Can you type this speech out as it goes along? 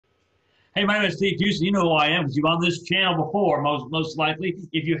Hey, my name is Steve Houston. You know who I am because you've on this channel before, most likely.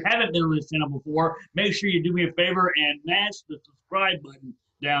 If you haven't been on this channel before, make sure you do me a favor and mash the subscribe button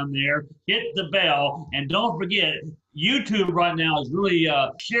down there. Hit the bell, and don't forget, YouTube right now is really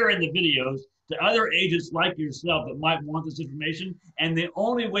sharing the videos to other agents like yourself that might want this information. And the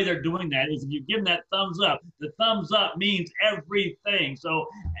only way they're doing that is if you give them that thumbs up. The thumbs up means everything. So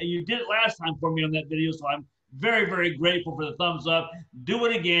you did it last time for me on that video, so I'm very, very grateful for the thumbs up. Do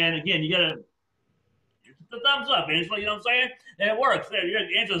it again. Again, you got to the thumbs up, Angela. You know what I'm saying? And it works. There,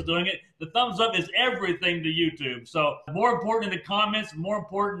 Angela's doing it. The thumbs up is everything to YouTube. So more important than the comments, more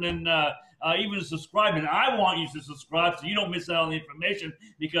important than even subscribing. I want you to subscribe so you don't miss out on the information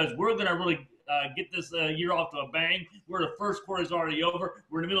because we're going to really get this year off to a bang. The first quarter is already over.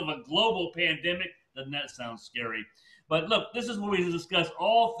 We're in the middle of a global pandemic. Doesn't that sound scary? But look, this is where we discuss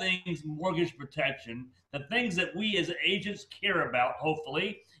all things mortgage protection, the things that we as agents care about,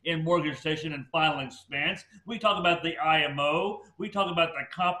 hopefully, in mortgage protection and final expense. We talk about the IMO. We talk about the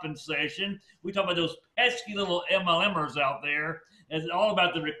compensation. We talk about those pesky little MLMers out there. It's all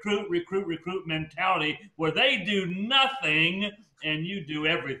about the recruit mentality where they do nothing and you do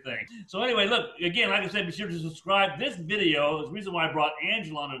everything. So anyway, look, again, like I said, be sure to subscribe. This video is the reason why I brought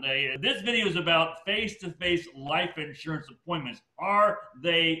Angela on today. This video is about face-to-face life insurance appointments. Are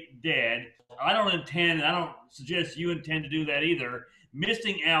they dead? I don't intend, and I don't suggest you intend to do that either,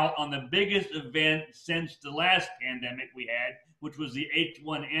 missing out on the biggest event since the last pandemic we had, which was the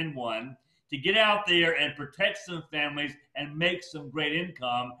H1N1, to get out there and protect some families and make some great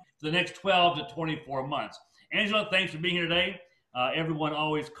income for the next 12 to 24 months. Angela, thanks for being here today. Everyone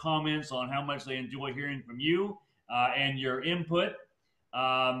always comments on how much they enjoy hearing from you and your input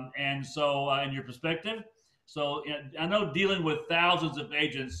and your perspective. So I know dealing with thousands of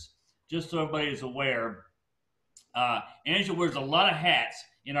agents, just so everybody is aware, Angela wears a lot of hats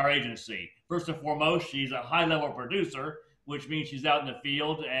in our agency. First and foremost, she's a high-level producer, which means she's out in the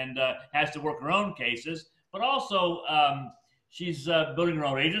field and has to work her own cases. But also, she's building her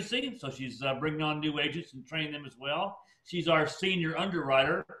own agency, so she's bringing on new agents and training them as well. She's our senior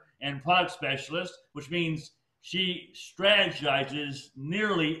underwriter and product specialist, which means she strategizes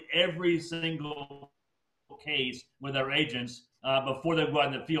nearly every single case with our agents before they go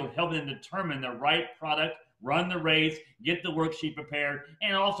out in the field, helping them determine the right product, run the rates, get the worksheet prepared,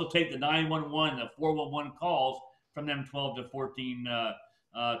 and also take the 911, the 411 calls from them 12 to 15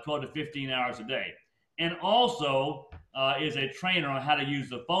 hours a day. And also is a trainer on how to use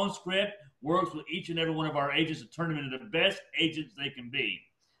the phone script, works with each and every one of our agents to turn them into the best agents they can be.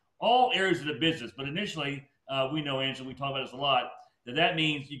 All areas of the business, but initially, we know, Angela, we talk about this a lot, that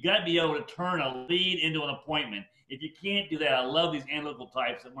means you got to be able to turn a lead into an appointment. If you can't do that, I love these analytical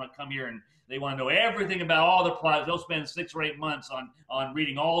types that want to come here and they want to know everything about all the products. They'll spend 6 or 8 months on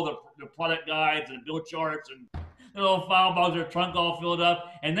reading all the product guides and bill charts and their little file box, their trunk all filled up,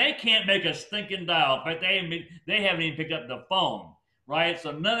 and they can't make a stinking dial. In fact, they haven't even picked up the phone, right?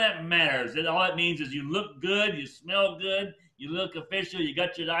 So none of that matters. All that means is you look good, you smell good, you look official, you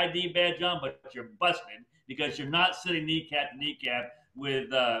got your ID badge on, but you're busted because you're not sitting kneecap to kneecap with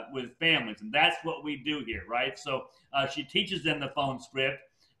families, and that's what we do here, right? So she teaches them the phone script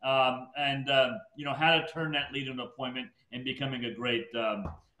and how to turn that lead into an appointment and becoming a great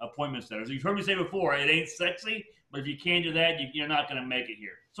appointment setter. So you've heard me say before, it ain't sexy, but if you can't do that, you're not going to make it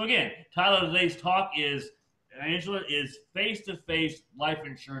here. So again, title of today's talk is, Angela, is face-to-face life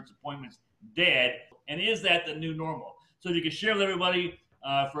insurance appointments dead, and is that the new normal? So if you can share with everybody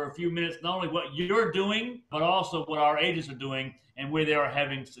for a few minutes, not only what you're doing, but also what our agents are doing and where they are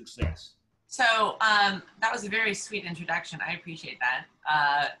having success. So that was a very sweet introduction. I appreciate that.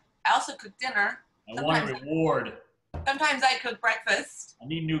 I also cook dinner. I want a reward. Sometimes I cook breakfast. I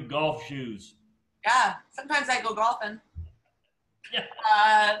need new golf shoes. Yeah, sometimes I go golfing.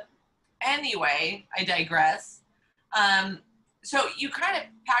 Yeah. Anyway, I digress. So you kind of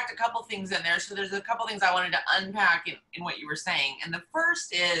packed a couple things in there. So there's a couple things I wanted to unpack in what you were saying. And the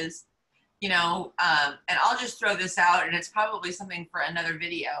first is, and I'll just throw this out, and it's probably something for another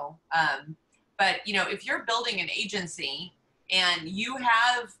video. But, if you're building an agency and you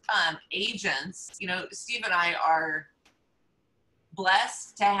have agents, Steve and I are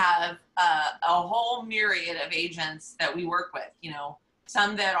blessed to have a whole myriad of agents that we work with,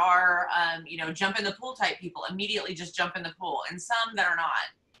 some that are, jump in the pool type people, immediately just jump in the pool, and some that are not.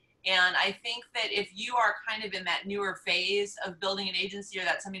 And I think that if you are kind of in that newer phase of building an agency, or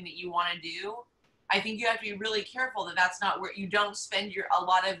that's something that you want to do, I think you have to be really careful that that's not where you don't spend a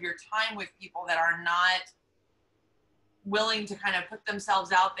lot of your time with people that are not willing to kind of put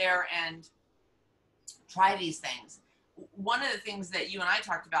themselves out there and try these things. one of the things that you and I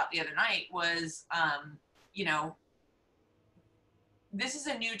talked about the other night was, you know, this is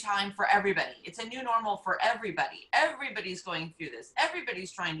a new time for everybody. It's a new normal for everybody. Everybody's going through this.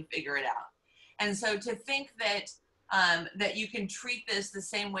 Everybody's trying to figure it out. And so to think that that you can treat this the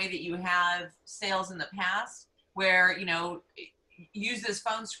same way that you have sales in the past, where, you know, use this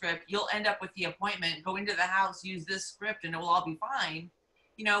phone script, you'll end up with the appointment, go into the house, use this script, and it will all be fine.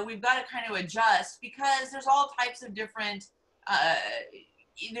 You know, we've got to kind of adjust because there's all types of different,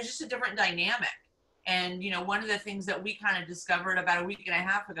 there's just a different dynamic. And, you know, one of the things that we kind of discovered about a week and a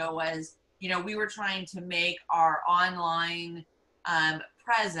half ago was, you know, we were trying to make our online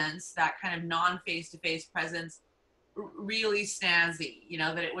presence, that kind of non-face-to-face presence, really snazzy. You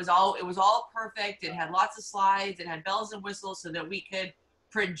know, that it was all perfect. It had lots of slides. It had bells and whistles so that we could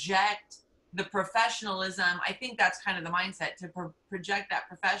project the professionalism. I think that's kind of the mindset, to project that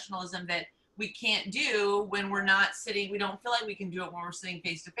professionalism that we can't do when we're not sitting. We don't feel like we can do it when we're sitting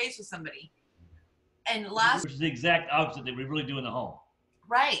face-to-face with somebody. And which is the exact opposite that we really do in the home.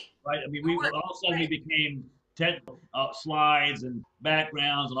 Right. Right. I mean, we all of a sudden we became slides and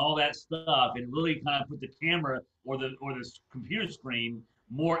backgrounds and all that stuff, and really kind of put the camera or the computer screen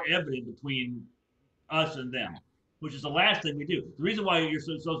more evident between us and them, which is the last thing we do. The reason why you're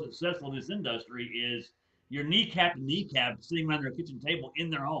so successful in this industry is you're kneecap to kneecap sitting around their kitchen table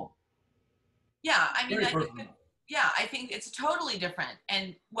in their home. Yeah, I mean, I think it's totally different.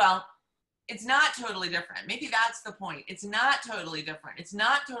 And well, it's not totally different. Maybe that's the point. It's not totally different. It's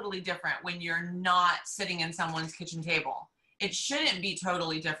not totally different when you're not sitting in someone's kitchen table. It shouldn't be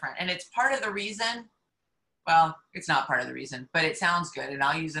totally different. And it's part of the reason, well, it's not part of the reason, but it sounds good, and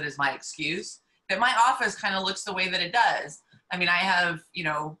I'll use it as my excuse, that my office kind of looks the way that it does. I mean, I have, you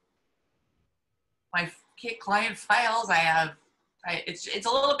know, my client files, it's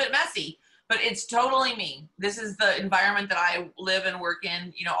a little bit messy, but it's totally me. This is the environment that I live and work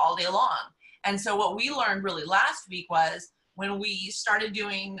in, you know, all day long. And so what we learned really last week was when we started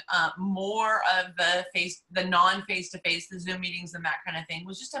doing more of the non-face-to-face, the Zoom meetings and that kind of thing,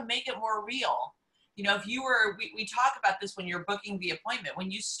 was just to make it more real. You know, if you were, we talk about this when you're booking the appointment. When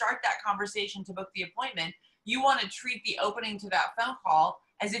you start that conversation to book the appointment, you want to treat the opening to that phone call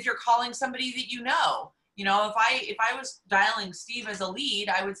as if you're calling somebody that you know. You know, if I was dialing Steve as a lead,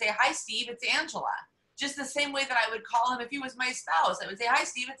 I would say, "Hi, Steve, it's Angela." Just the same way that I would call him if he was my spouse. I would say, "Hi,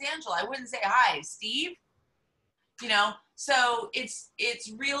 Steve, it's Angela." I wouldn't say, "Hi, Steve." You know, so it's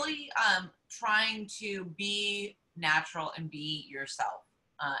really trying to be natural and be yourself.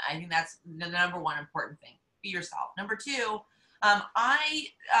 I think that's the number one important thing. Be yourself. Number two, I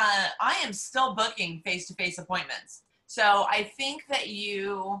am still booking face-to-face appointments. So I think that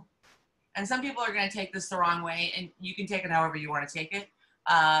and some people are going to take this the wrong way, and you can take it however you want to take it.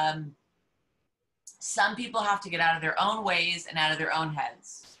 Some people have to get out of their own ways and out of their own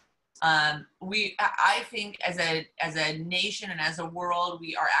heads. I think as a nation and as a world,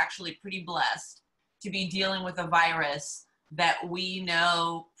 we are actually pretty blessed to be dealing with a virus that we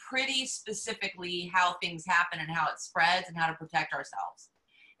know pretty specifically how things happen and how it spreads and how to protect ourselves.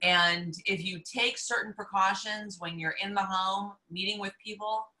 And if you take certain precautions when you're in the home meeting with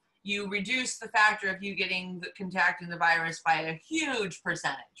people, you reduce the factor of you contacting the virus by a huge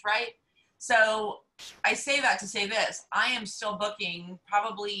percentage, right? So I say that to say this: I am still booking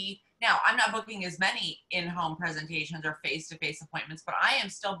now I'm not booking as many in-home presentations or face-to-face appointments, but I am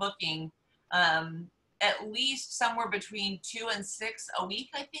still booking at least somewhere between 2 and 6 a week,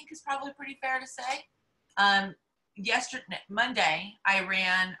 I think is probably pretty fair to say. Monday, I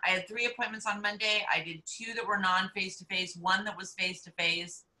had 3 appointments on Monday. I did 2 that were non-face-to-face, 1 that was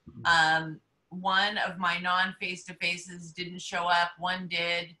face-to-face. One of my non-face-to-faces didn't show up, 1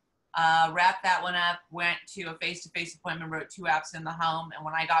 did. Wrapped that one up, went to a face-to-face appointment, wrote 2 apps in the home. And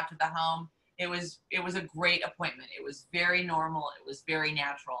when I got to the home, it was a great appointment. It was very normal. It was very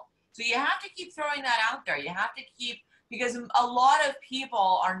natural. So you have to keep throwing that out there. You have to because a lot of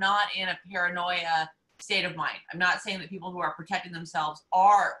people are not in a paranoia state of mind. I'm not saying that people who are protecting themselves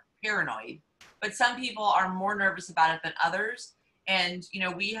are paranoid, but some people are more nervous about it than others. And, you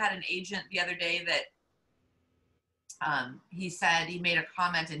know, we had an agent the other day that he made a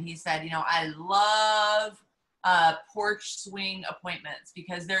comment and he said, you know, I love porch swing appointments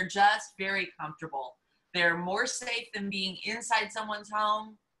because they're just very comfortable. They're more safe than being inside someone's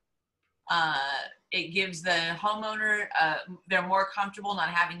home. It gives the homeowner, they're more comfortable not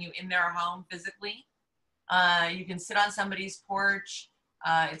having you in their home physically. You can sit on somebody's porch.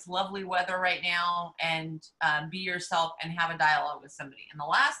 It's lovely weather right now, and be yourself and have a dialogue with somebody. And the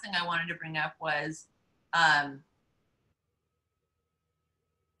last thing I wanted to bring up was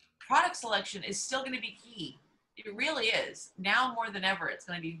product selection is still going to be key. It really is. Now more than ever, it's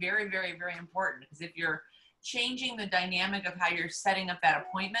going to be very, very, very important, because if you're changing the dynamic of how you're setting up that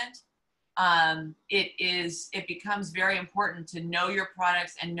appointment, it becomes very important to know your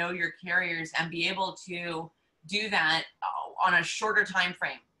products and know your carriers and be able to do that on a shorter time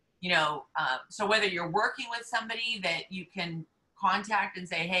frame. So whether you're working with somebody that you can contact and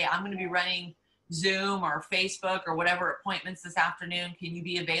say, hey, I'm going to be running Zoom or Facebook or whatever appointments this afternoon, can you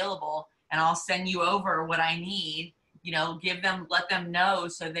be available? And I'll send you over what I need, let them know,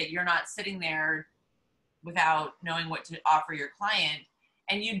 so that you're not sitting there without knowing what to offer your client.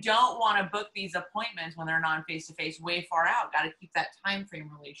 And you don't want to book these appointments when they're non face-to-face way far out. Got to keep that time frame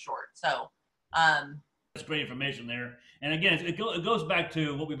really short. So that's great information there. And again, it goes back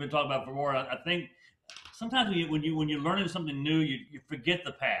to what we've been talking about for more. I think sometimes when you're learning something new, you forget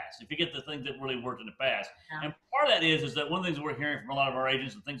the past. You forget the things that really worked in the past. Yeah. And part of that is that one of the things that we're hearing from a lot of our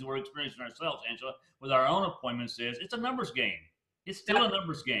agents, and things that we're experiencing ourselves, Angela, with our own appointments, is it's a numbers game. It's still a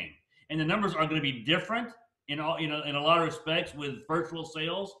numbers game, and the numbers are going to be different in a lot of respects with virtual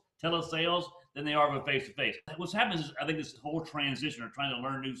sales, telesales, than they are with face-to-face. What's happened is, I think, this whole transition of trying to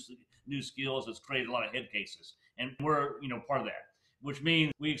learn new skills has created a lot of head cases, and we're part of that, which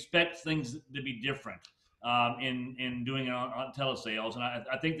means we expect things to be different in doing it on telesales. And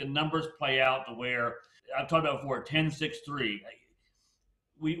I think the numbers play out to where I've talked about before, 10-6-3.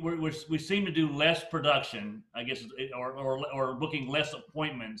 We seem to do less production, I guess, or booking less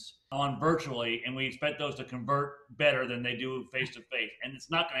appointments on virtually, and we expect those to convert better than they do face-to-face. And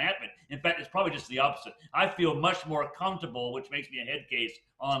it's not going to happen. In fact, it's probably just the opposite. I feel much more comfortable, which makes me a head case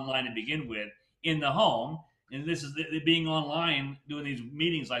online to begin with, in the home. And this is being online, doing these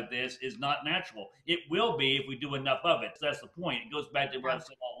meetings like this is not natural. It will be if we do enough of it. So that's the point. It goes back to what I've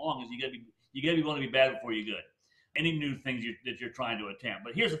said all along: is you got to be willing to be bad before you're good. Any new things that you're trying to attempt.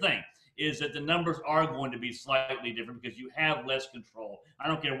 But here's the thing: is that the numbers are going to be slightly different because you have less control. I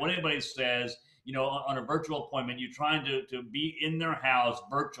don't care what anybody says. On a virtual appointment, you're trying to be in their house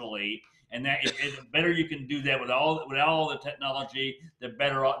virtually. And that the better you can do that with all the technology, the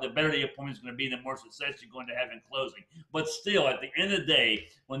better the appointment is going to be, the more success you're going to have in closing. But still, at the end of the day,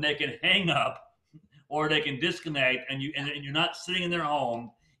 when they can hang up or they can disconnect, and you're not sitting in their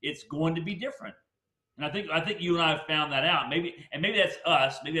home, it's going to be different. And I think you and I have found that out. Maybe that's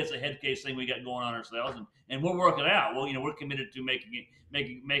us. Maybe that's a head case thing we got going on ourselves, and we'll work it out. Well, we're committed to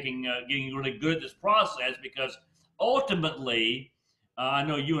getting really good at this process, because ultimately. I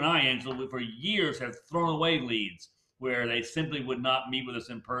know you and I, Angela, for years have thrown away leads where they simply would not meet with us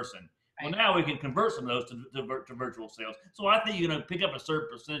in person. Right. Well, now we can convert some of those to virtual sales. So I think you're going to pick up a certain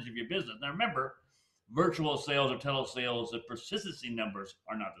percentage of your business. Now remember, virtual sales or telesales, the persistency numbers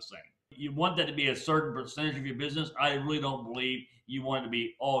are not the same. You want that to be a certain percentage of your business. I really don't believe you want it to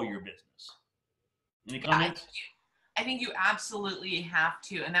be all your business. Any comments? I think you absolutely have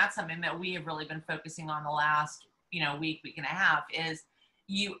to, and that's something that we have really been focusing on the last week and a half, is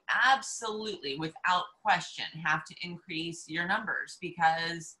you absolutely, without question, have to increase your numbers,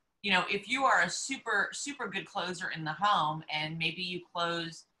 because if you are a super good closer in the home and maybe you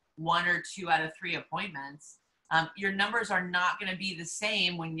close 1 or 2 out of 3 appointments, your numbers are not going to be the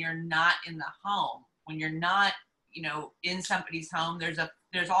same when you're not in the home. When you're not in somebody's home,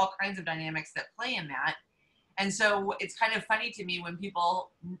 there's all kinds of dynamics that play in that. And so it's kind of funny to me when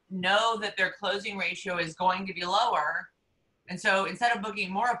people know that their closing ratio is going to be lower. And so instead of booking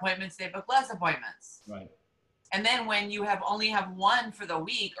more appointments, they book less appointments. Right. And then when you only have 1 for the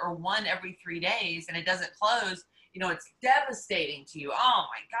week or 1 every 3 days and it doesn't close, it's devastating to you. Oh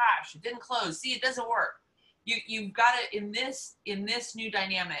my gosh, it didn't close. See, it doesn't work. You've got it in this new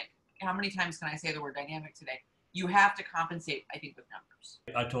dynamic. How many times can I say the word dynamic today? You have to compensate, I think, with numbers.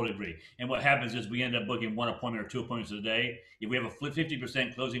 I totally agree. And what happens is we end up booking 1 appointment or 2 appointments a day. If we have a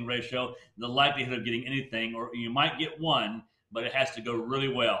 50% closing ratio, the likelihood of getting anything, or you might get 1, but it has to go really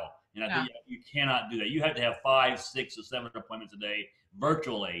well. And I think you cannot do that. You have to have 5, 6, or 7 appointments a day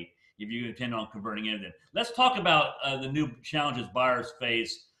virtually if you intend on converting anything. Let's talk about the new challenges buyers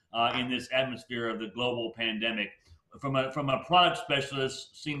face in this atmosphere of the global pandemic. From a product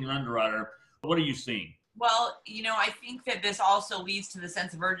specialist, senior underwriter, what are you seeing? Well, I think that this also leads to the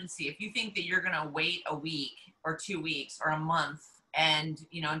sense of urgency. If you think that you're going to wait a week or 2 weeks or a month and,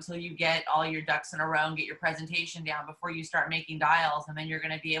 until you get all your ducks in a row and get your presentation down before you start making dials, and then you're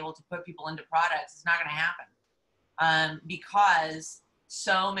going to be able to put people into products, it's not going to happen. Because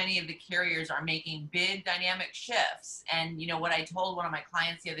so many of the carriers are making big dynamic shifts. And, what I told one of my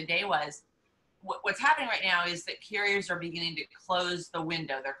clients the other day was, what's happening right now is that carriers are beginning to close the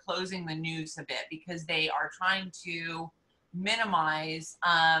window. They're closing the news a bit because they are trying to minimize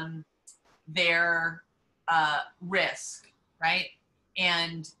their risk, right?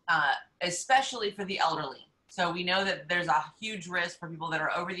 And especially for the elderly. So we know that there's a huge risk for people that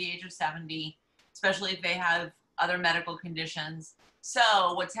are over the age of 70, especially if they have other medical conditions.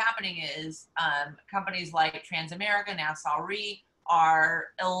 So what's happening is companies like Transamerica, Nassau Re are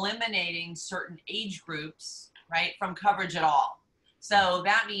eliminating certain age groups, right, from coverage at all. So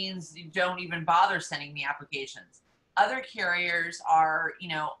that means you don't even bother sending the applications. Other carriers are,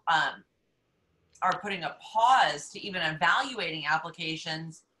 are putting a pause to even evaluating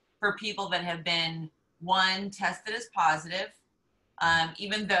applications for people that have been, one, tested as positive,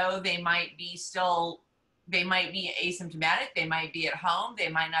 even though they might be asymptomatic, they might be at home, they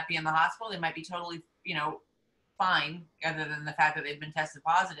might not be in the hospital, they might be totally, fine, other than the fact that they've been tested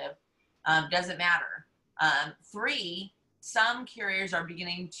positive. Doesn't matter. Three, some carriers are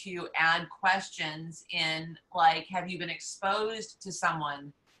beginning to add questions in, like, have you been exposed to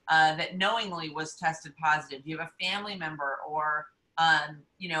someone that knowingly was tested positive? Do you have a family member or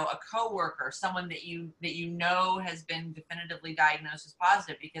a coworker, someone that you know has been definitively diagnosed as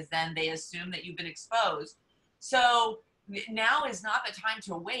positive, because then they assume that you've been exposed. So now is not the time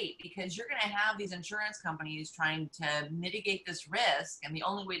to wait, because you're going to have these insurance companies trying to mitigate this risk, and the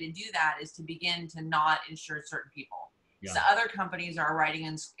only way to do that is to begin to not insure certain people. Yeah. So other companies are writing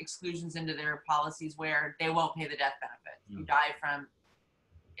in exclusions into their policies where they won't pay the death benefit. Yeah. You die from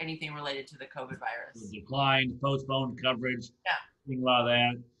anything related to the COVID virus. Decline, postponed coverage. Yeah. A lot of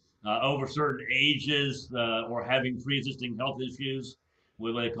that, over certain ages or having pre-existing health issues,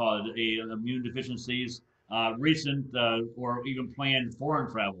 what they call it, immune deficiencies, recent or even planned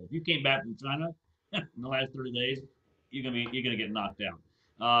foreign travel. If you came back from China in the last 30 days, you're gonna get knocked out.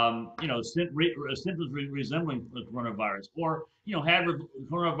 Symptoms resembling the coronavirus, or had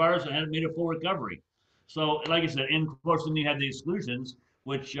coronavirus and had made a full recovery. So, like I said, and of course, then you have the exclusions,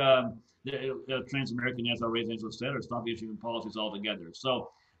 which Transamerica and Nassau Re said are stop issuing policies altogether. So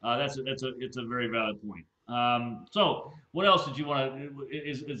it's a very valid point. So what else did you want to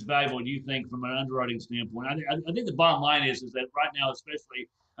is valuable? Do you think from an underwriting standpoint? I think the bottom line is that right now, especially,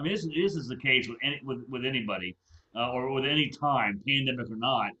 I mean, this is the case with anybody or with any time, pandemic or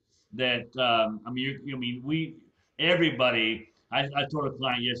not. That everybody. I told a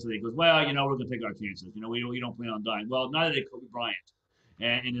client yesterday, he goes, well, we're going to take our chances. We don't plan on dying. Well, neither did Kobe Bryant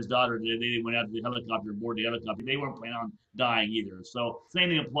and his daughter. They went out to the helicopter, aboard the helicopter. They weren't planning on dying either. So same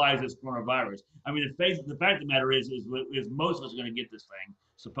thing applies to this coronavirus. I mean, the fact of the matter is most of us are going to get this thing.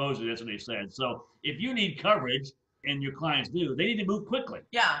 Supposedly, that's what they said. So if you need coverage, and your clients do, they need to move quickly.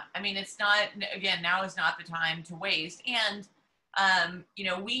 Yeah, I mean, it's not, again, now is not the time to waste. And,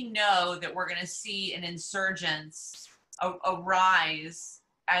 we know that we're going to see an insurgence, a rise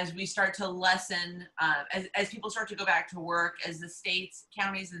as we start to lessen, as people start to go back to work, as the states,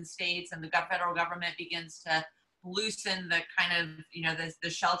 counties and states and the federal government begins to loosen the kind of, the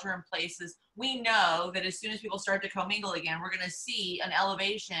shelter in places. We know that as soon as people start to commingle again, we're going to see an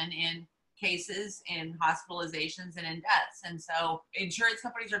elevation in cases, in hospitalizations, and in deaths. And so insurance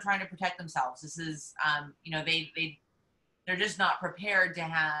companies are trying to protect themselves. This is, they're just not prepared to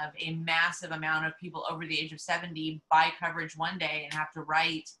have a massive amount of people over the age of 70 buy coverage one day and have to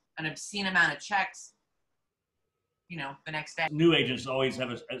write an obscene amount of checks, the next day. New agents always have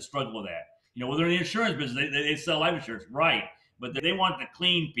a struggle with that. Well, they're in the insurance business. They sell life insurance, right? But they want the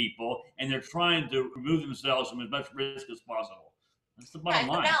clean people, and they're trying to remove themselves from as much risk as possible. That's the bottom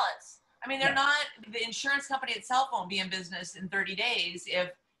line. The balance. I mean, they're not, the insurance company itself won't be in business in 30 days if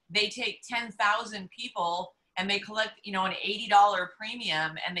they take 10,000 people and they collect, an $80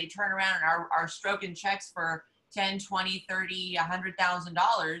 premium, and they turn around and are stroking checks for $10, $20, $30,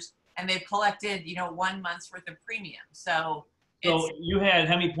 $100,000, and they've collected, 1 month's worth of premium. So you had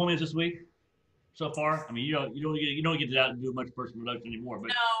how many appointments this week so far? I mean, you don't get out and do much personal production anymore. But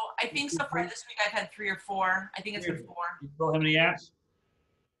no, I think so far this week I've had 3 or 4. I think it's been 4. You don't have any apps?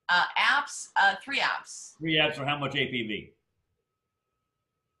 Apps, 3 apps. 3 apps for how much APV?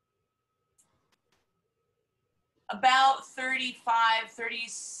 About 35,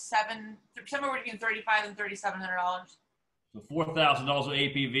 37, somewhere between $3,500 and $3,700. So $4,000 of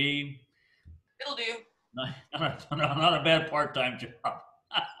APV. It'll do. Not a bad part-time job.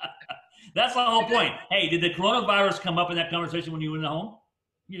 That's the whole point. Hey, did the coronavirus come up in that conversation when you were in the home?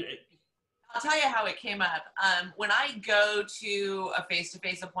 I'll tell you how it came up. When I go to a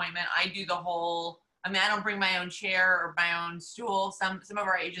face-to-face appointment, I do the whole, I don't bring my own chair or my own stool. Some of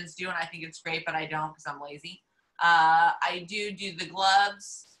our agents do, and I think it's great, but I don't because I'm lazy. I do the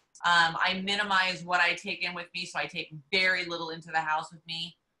gloves. I minimize what I take in with me, so I take very little into the house with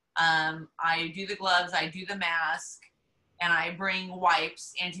me. I do the gloves, I do the mask, and I bring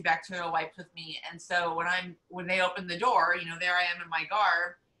wipes, antibacterial wipes with me. And so when they opened the door, there I am in my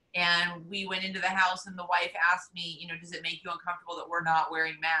garb, and we went into the house, and the wife asked me, does it make you uncomfortable that we're not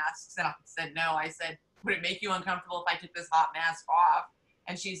wearing masks? And I said, no. I said, would it make you uncomfortable if I took this hot mask off?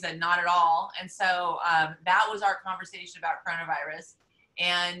 And she said, not at all. And so that was our conversation about coronavirus.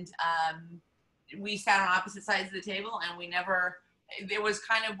 And we sat on opposite sides of the table, and it was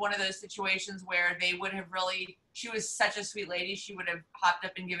kind of one of those situations where they would have really, she was such a sweet lady. She would have hopped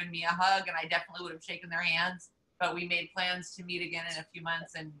up and given me a hug, and I definitely would have shaken their hands. But we made plans to meet again in a few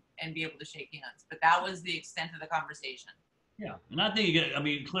months and be able to shake hands. But that was the extent of the conversation. Yeah, and I think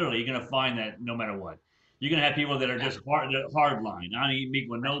clearly you're going to find that no matter what, you're going to have people that are just hard line. I mean, meet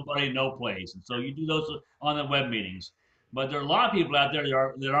with nobody, no place, and so you do those on the web meetings. But there are a lot of people out there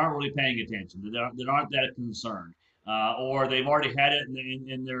that aren't really paying attention, that aren't that concerned, or they've already had it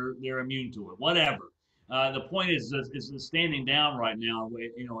and they're immune to it. Whatever. The point is standing down right now.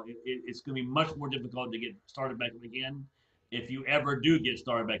 It's going to be much more difficult to get started back up again, if you ever do get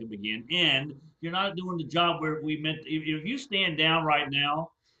started back up again. And you're not doing the job where we meant. If you stand down right now,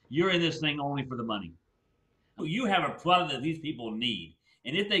 you're in this thing only for the money. You have a product that these people need,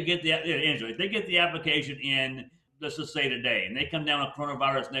 and if they get if they get the application in, let's just say today, and they come down with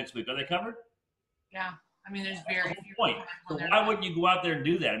coronavirus next week, are they covered? Yeah. I mean, there's very few point. So why wouldn't you go out there and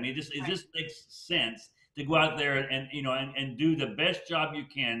do that? I mean, it just makes sense to go out there and do the best job you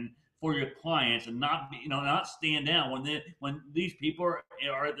can for your clients, and not stand down when these people are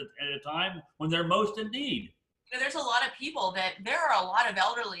at a time when they're most in need. There's a lot of people there are a lot of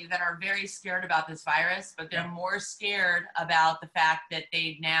elderly that are very scared about this virus, but they're more scared about the fact that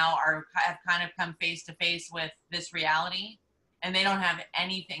they now have kind of come face to face with this reality, and they don't have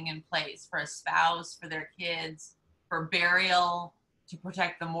anything in place for a spouse, for their kids, for burial, to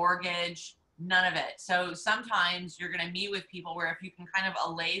protect the mortgage, none of it. So sometimes you're going to meet with people where if you can kind of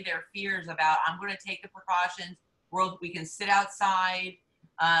allay their fears about, I'm going to take the precautions, we can sit outside.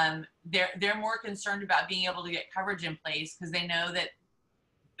 They're more concerned about being able to get coverage in place because they know that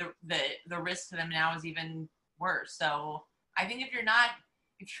the risk to them now is even worse. So I think if you're not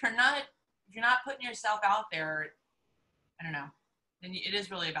putting yourself out there, I don't know, then it is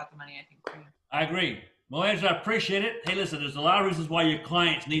really about the money, I think, for you. I agree. Well, Angela, I appreciate it. Hey, listen, there's a lot of reasons why your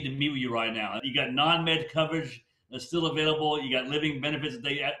clients need to meet with you right now. You got non-med coverage that's still available. You got living benefits that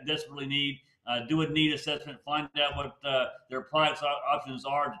they desperately need. Do a need assessment, find out what their products options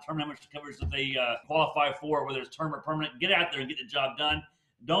are, determine how much coverage that they qualify for, whether it's term or permanent. Get out there and get the job done.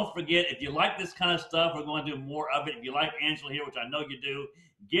 Don't forget, if you like this kind of stuff, we're going to do more of it. If you like Angela here, which I know you do,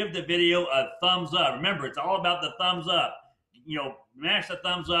 give the video a thumbs up. Remember, it's all about the thumbs up. Smash the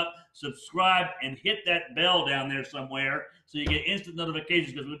thumbs up, subscribe, and hit that bell down there somewhere so you get instant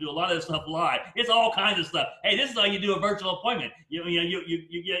notifications, because we do a lot of this stuff live. It's all kinds of stuff. Hey, this is how you do a virtual appointment. You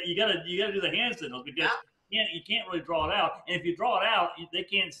gotta do the hand signals, because you can't really draw it out. And if you draw it out, they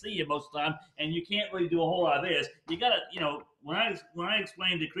can't see you most of the time, and you can't really do a whole lot of this. You gotta, when I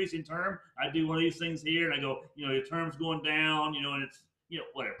explain decreasing term, I do one of these things here, and I go, your term's going down, and it's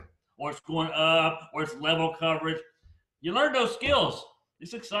whatever, or it's going up, or it's level coverage. You learn those skills.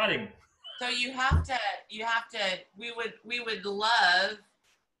 It's exciting. So you have to, we would love,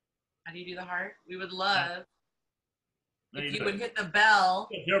 how do you do the heart? We would love if you would hit the bell.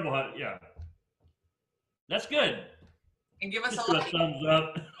 Terrible, yeah. That's good. And give us Just a like. Thumbs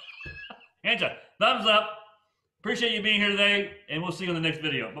up. Angela, thumbs up. Appreciate you being here today, and we'll see you in the next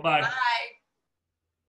video. Bye-bye. Bye.